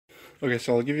Okay,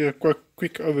 so I'll give you a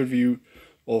quick overview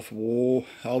of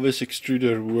how this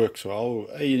extruder works, or how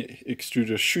a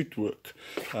extruder should work,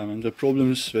 and the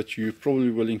problems that you probably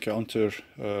will encounter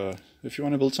if you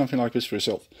want to build something like this for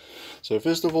yourself. So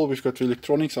first of all, we've got the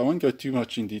electronics. I won't go too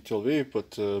much in detail there,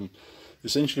 but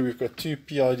essentially we've got two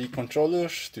PID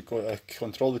controllers to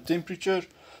control the temperature.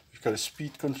 We've got a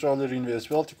speed controller in there as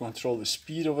well to control the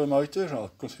speed of a motor.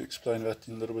 I'll explain that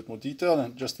in a little bit more detail,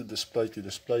 and just a display to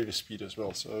display the speed as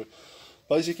well. So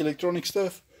basic electronic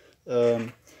stuff.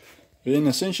 Then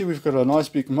essentially we've got a nice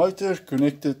big motor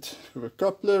connected with a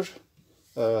coupler.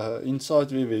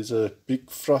 Inside there's a big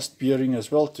thrust bearing as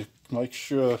well to make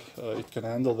sure it can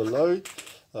handle the load.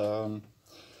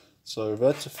 So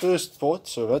that's the first part.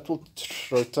 So that will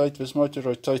rotate, this motor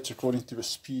rotates according to the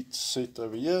speed set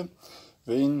over here.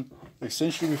 Then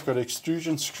essentially we've got an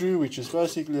extrusion screw, which is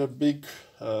basically a big,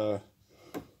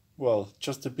 well,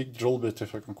 just a big drill bit,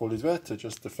 if I can call it that,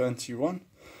 just a fancy one.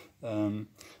 And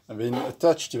then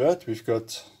attached to that we've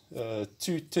got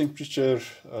two temperature,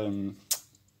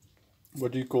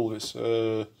 what do you call this,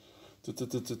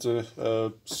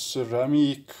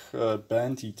 ceramic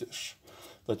band heaters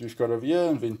that we've got over here,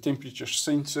 and then temperature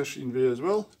sensors in there as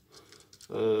well.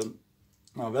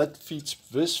 Now that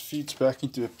this feeds back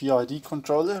into a PID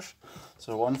controller,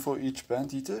 so one for each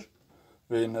band heater.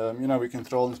 Then you know, we can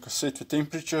set the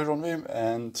temperature on them,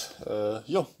 and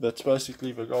yeah, that's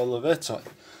basically the goal of that side.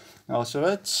 Now, so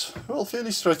that's, well,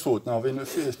 fairly straightforward. Now when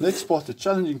the next part, the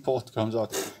challenging part, comes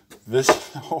out, this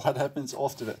what happens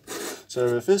after that. So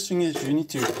the first thing is you need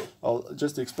to, I'll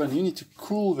just explain, you need to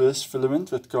cool this filament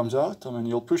that comes out. I mean,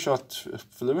 you'll push out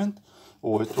filament,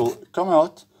 or it will come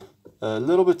out a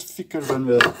little bit thicker than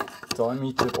the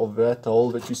diameter of that hole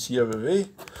that you see over there.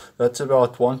 That's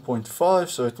about 1.5,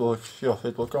 so it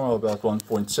will come out about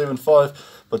 1.75,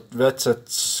 but that's at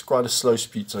quite a slow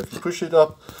speed. So if you push it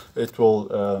up, it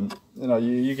will, you know,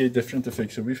 you get different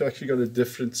effects. So we've actually got a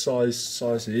different size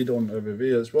head on over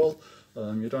there as well.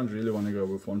 You don't really want to go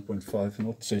with 1.5,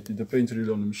 not set. It depends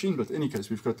really on the machine, but in any case,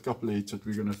 we've got a couple of heads that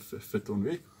we're going to fit on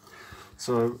there.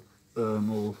 So,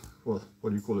 or, well, what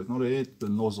do you call it? Not a head, the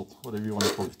nozzle, whatever you want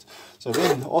to call it. So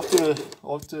then, after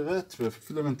that, the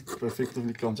filament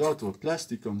effectively comes out, or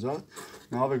plastic comes out.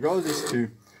 Now the goal is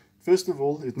to, first of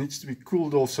all, it needs to be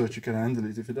cooled off so that you can handle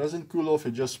it. If it doesn't cool off,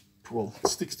 it just, well, it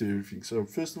sticks to everything. So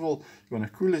first of all, you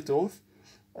want to cool it off.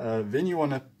 Then you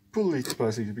want to pull it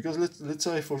basically, because let's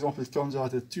say, for example, it comes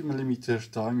out at 2mm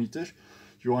diameter.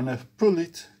 You want to pull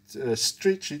it,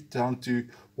 stretch it down to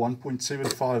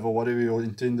 1.75 or whatever your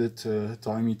intended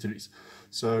diameter is.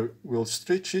 So we'll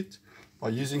stretch it by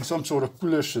using some sort of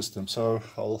puller system. So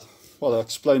I'll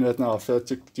explain that now. I've had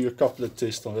to do a couple of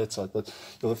tests on that side, but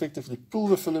you'll effectively pull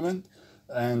the filament,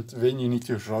 and then you need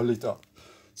to roll it up.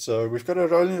 So we've got a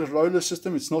roller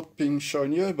system. It's not being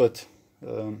shown here, but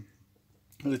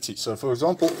let's see. So for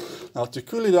example, now to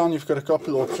cool it down, you've got a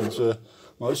couple of options.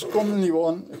 Most commonly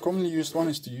used one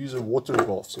is to use a water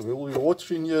bath. So there will be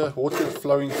water in here, water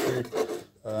flowing through.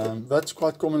 That's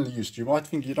quite commonly used. You might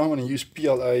think you don't want to use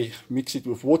PLA, mix it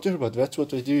with water, but that's what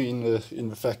they do in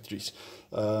the factories.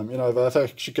 You know, they've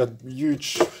actually got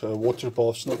huge water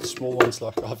baths, not small ones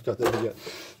like I've got over here.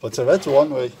 But so that's one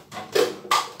way.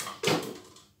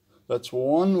 That's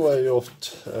one way of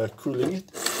cooling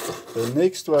it. The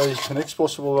next way, the next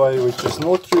possible way, which is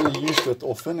not really used that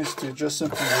often, is to just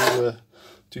simply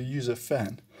use a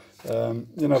fan.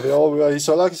 You know, there are ways.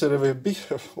 So like I said, the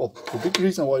big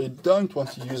reason why you don't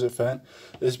want to use a fan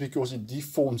is because it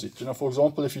deforms it. You know, for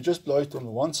example, if you just blow it on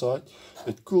the one side,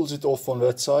 it cools it off on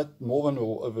that side more than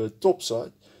over the top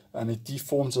side, and it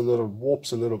deforms a little,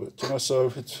 warps a little bit. You know,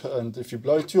 so and if you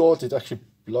blow too hard, it actually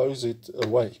blows it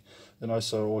away. You know,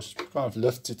 so it kind of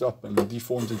lifts it up and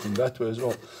deforms it in that way as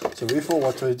well. So therefore,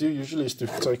 what they do usually is to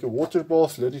take a water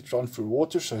bath, let it run through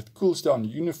water, so it cools down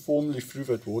uniformly through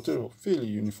that water, or fairly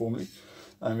uniformly,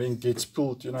 and then gets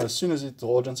pulled. You know, as soon as it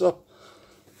hardens up,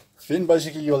 then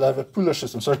basically you'll have a puller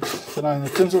system. So, you know, in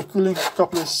terms of cooling, a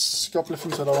couple of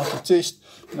things that I want to test.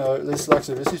 You know, like I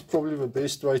said, this is probably the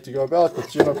best way to go about,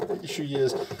 but you know, the issue here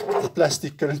is the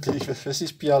plastic currently. This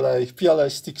is PLA. PLA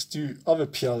sticks to other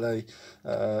PLA.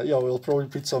 Yeah, we'll probably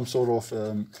put some sort of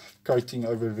coating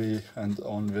over there and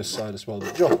on this side as well.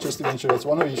 But yeah, just to mention, that's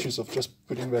one of the issues of just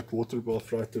putting that water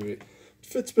bath right away. It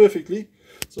fits perfectly.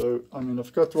 So, I mean,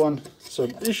 I've got one. So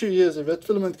the issue here is if that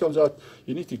filament comes out,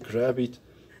 you need to grab it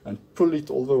and pull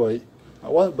it all the way.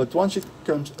 But once it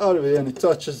comes out of there and it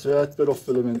touches that bit of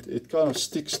filament, it kind of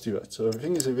sticks to it. So the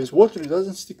thing is, if there's water, it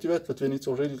doesn't stick to that, but then it's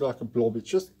already like a blob. It's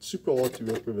just super hard to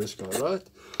work with this guy, right?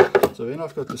 So then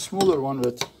I've got the smaller one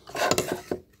that,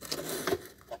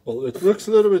 well, it works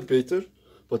a little bit better,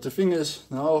 But the thing is,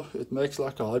 now it makes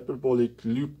like a hyperbolic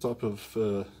loop type of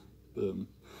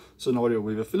scenario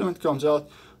where the filament comes out,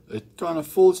 it kind of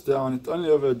falls down, it only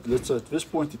over, let's say at this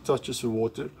point it touches the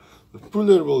water. The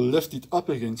puller will lift it up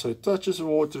again, so it touches the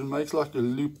water and makes like a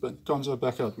loop and comes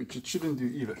back out, which it shouldn't do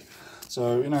either.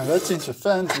 So, in that sense, the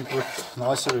fans would work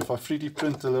nicer if I 3D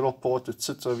print a little part that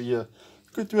sits over here.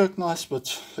 It could work nice,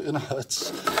 but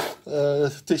it's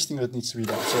testing that needs to be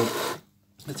done. So,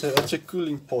 that's a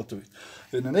cooling part of it.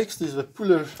 Then the next is the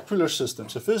puller system.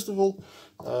 So first of all,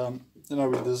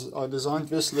 I designed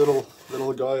this little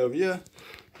guy over here.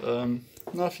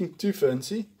 Nothing too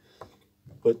fancy,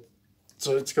 but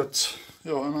so it's got,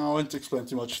 I won't explain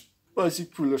too much.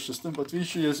 Basic puller system, but the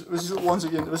issue is, this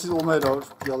is all made out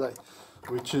of PLA,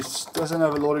 which doesn't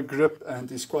have a lot of grip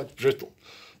and is quite brittle.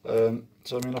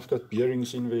 So I've got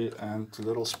bearings in there and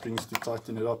little springs to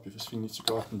tighten it up if this thing needs to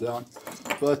go up and down,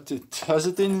 but it has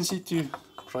a tendency to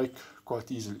break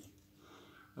quite easily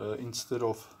instead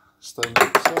of staying.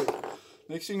 So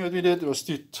next thing that we did was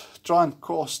to try and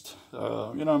cast,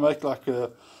 make like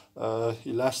a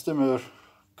elastomer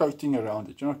coating around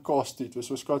it, cast it. This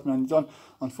was quite manually done.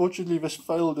 Unfortunately, this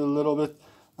failed a little bit,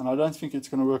 and I don't think it's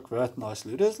going to work that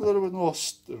nicely. It is a little bit more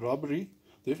rubbery,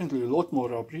 definitely a lot more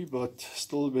rubbery, but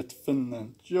still a bit thin,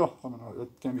 and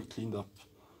it can be cleaned up.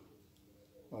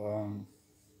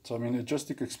 Just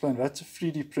to explain, that's a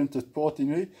 3D printed part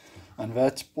in here, and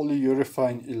that's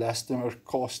polyurethane elastomer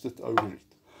casted over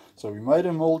it. So we made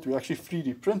a mold, we actually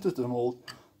 3D printed the mold,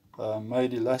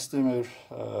 made elastomer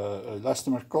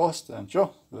cast, and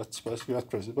that's basically that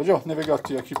process. But never got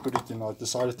to actually put it in. I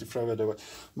decided to throw it away.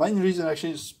 Main reason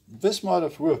actually is this might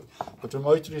have worked, but the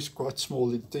motor is quite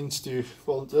small. It tends to,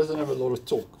 it doesn't have a lot of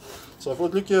torque. So I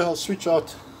thought, look here, I'll switch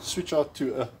out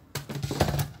to a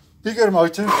bigger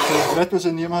motor. So that was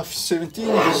a NEMA 17,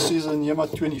 this is a NEMA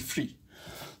 23.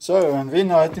 So, and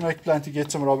then I had to make a plan to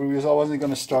get some rubber wheels. I wasn't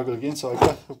going to struggle again, so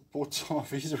I bought some of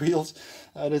these wheels,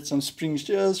 added some springs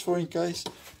just for in case,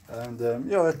 and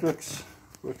it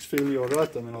works fairly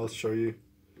alright. I'll show you,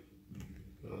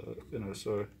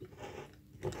 so,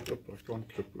 I can't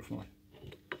grip with my,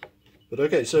 but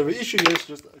okay, so the issue is,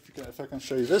 just if I can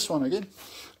show you this one again,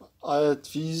 I had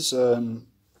these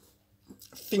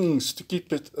things to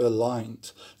keep it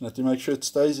aligned, to make sure it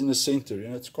stays in the center.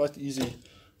 It's quite easy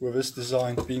with this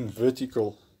design being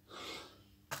vertical.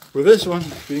 With this one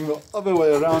being the other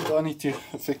way around, I need to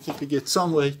effectively get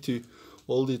some way to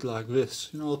hold it like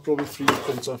this. I'll probably 3D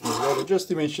print something as well, but just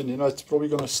to mention, it's probably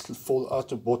going to fall out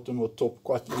the bottom or top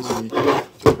quite easily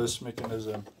with this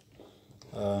mechanism.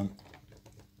 And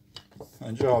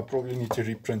I probably need to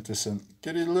reprint this and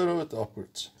get it a little bit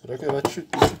upwards. But okay, that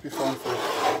should be fine for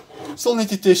it. Still need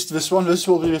to test this one. This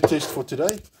will be a test for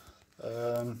today.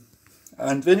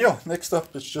 And then next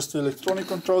up it's just the electronic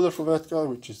controller for that guy,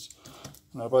 which is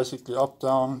basically up,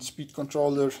 down, speed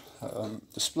controller,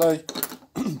 display,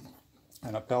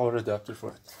 and a power adapter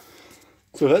for it.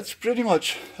 So that's pretty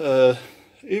much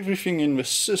everything in the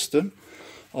system.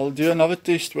 I'll do another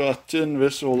test where I turn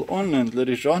this all on and let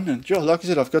it run, and like I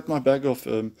said, I've got my bag of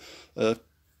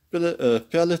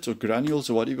pellets or granules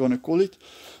or whatever you want to call it.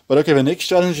 But okay, the next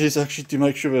challenge is actually to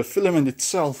make sure the filament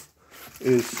itself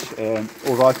is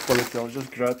alright quality. I'll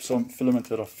just grab some filament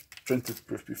that I've printed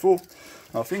before.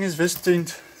 Now the thing is, this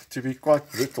tends to be quite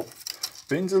brittle.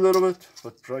 Bends a little bit,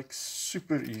 but breaks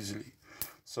super easily.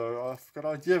 So I've got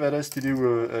an idea that has to do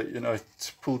with,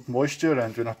 it pulled moisture,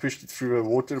 and when I pushed it through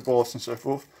water baths and so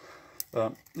forth.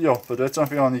 But that's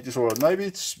something I need to sort out.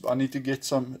 Maybe I need to get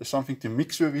something to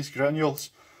mix with these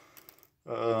granules.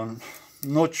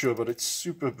 Not sure, but it's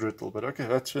super brittle. But okay,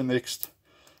 that's the next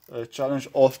challenge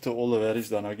after all of that is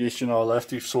done. I guess I'll have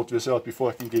to sort this out before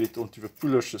I can get it onto the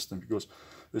puller system, because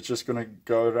it's just going to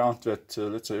go around that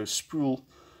let's say a spool,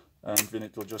 and then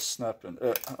it will just snap, and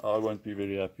I won't be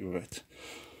very happy with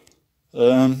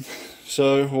it.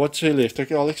 So what's here left?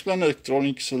 Okay, I'll explain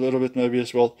electronics a little bit maybe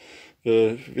as well.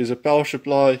 There's a power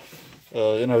supply.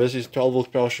 This is 12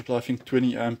 volt power supply, I think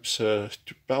 20 amps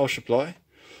power supply.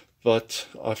 But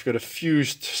I've got a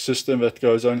fused system that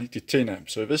goes only to 10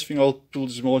 amps. So this thing all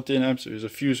pulls more than 10 amps. There's a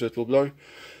fuse that will blow.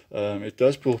 It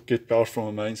does get power from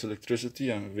a mains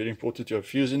electricity, and very important to have a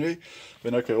fuse in there.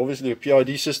 Then okay, obviously the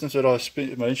PID systems that I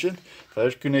mentioned, they're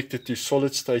connected to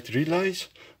solid state relays,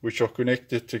 which are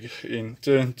connected in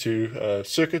turn to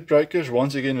circuit breakers.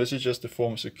 Once again, this is just a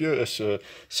form of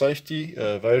safety.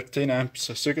 They're 10 amps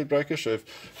circuit breakers, so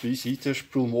if these heaters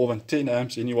pull more than 10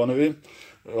 amps, any one of them,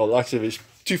 well, like I said, there's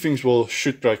two things will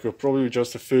should break, or probably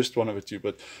just the first one of the two,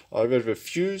 but either the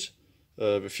fuse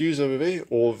over there,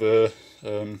 or the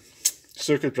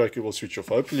circuit breaker will switch off.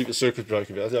 Hopefully the circuit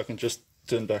breaker, I can just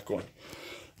turn back on.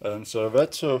 So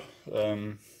that's a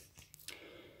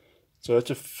so that's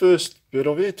the first bit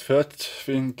of it. That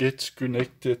then gets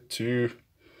connected to.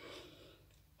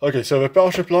 Okay, so the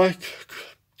power supply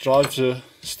drives a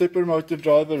stepper motor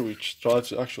driver, which drives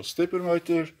the actual stepper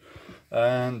motor,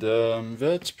 and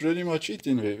that's pretty much it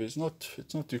in there. It's not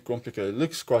too complicated. It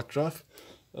looks quite rough.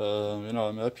 You know,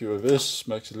 I'm happy with this.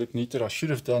 Makes it look neater. I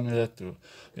should have done that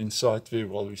inside there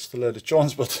while we still had a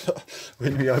chance, but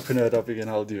when we open it up again,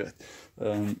 I'll do that.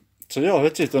 So yeah,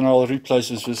 that's it, and I'll replace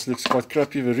this. This looks quite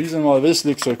crappy. The reason why this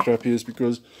looks so crappy is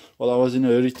because, well, I was in a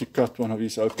hurry to cut one of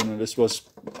these open, and this was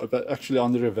actually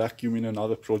under a vacuum in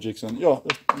another project, and yeah,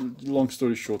 long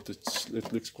story short,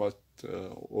 it looks quite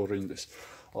horrendous.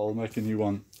 I'll make a new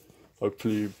one,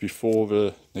 hopefully before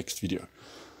the next video.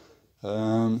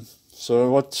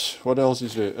 So what else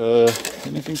is there?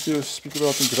 Anything to speak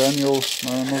about the granules?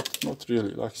 No, not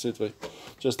really. Like I said, I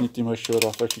just need to make sure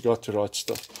I've actually got the right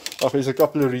stuff. There's a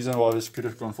couple of reasons why this could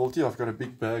have gone faulty. I've got a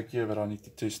big bag here that I need to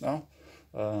test now.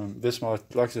 This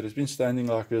might, like I said, it's been standing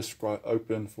like this quite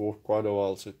open for quite a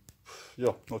while. So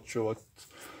yeah, not sure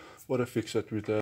what a fix that would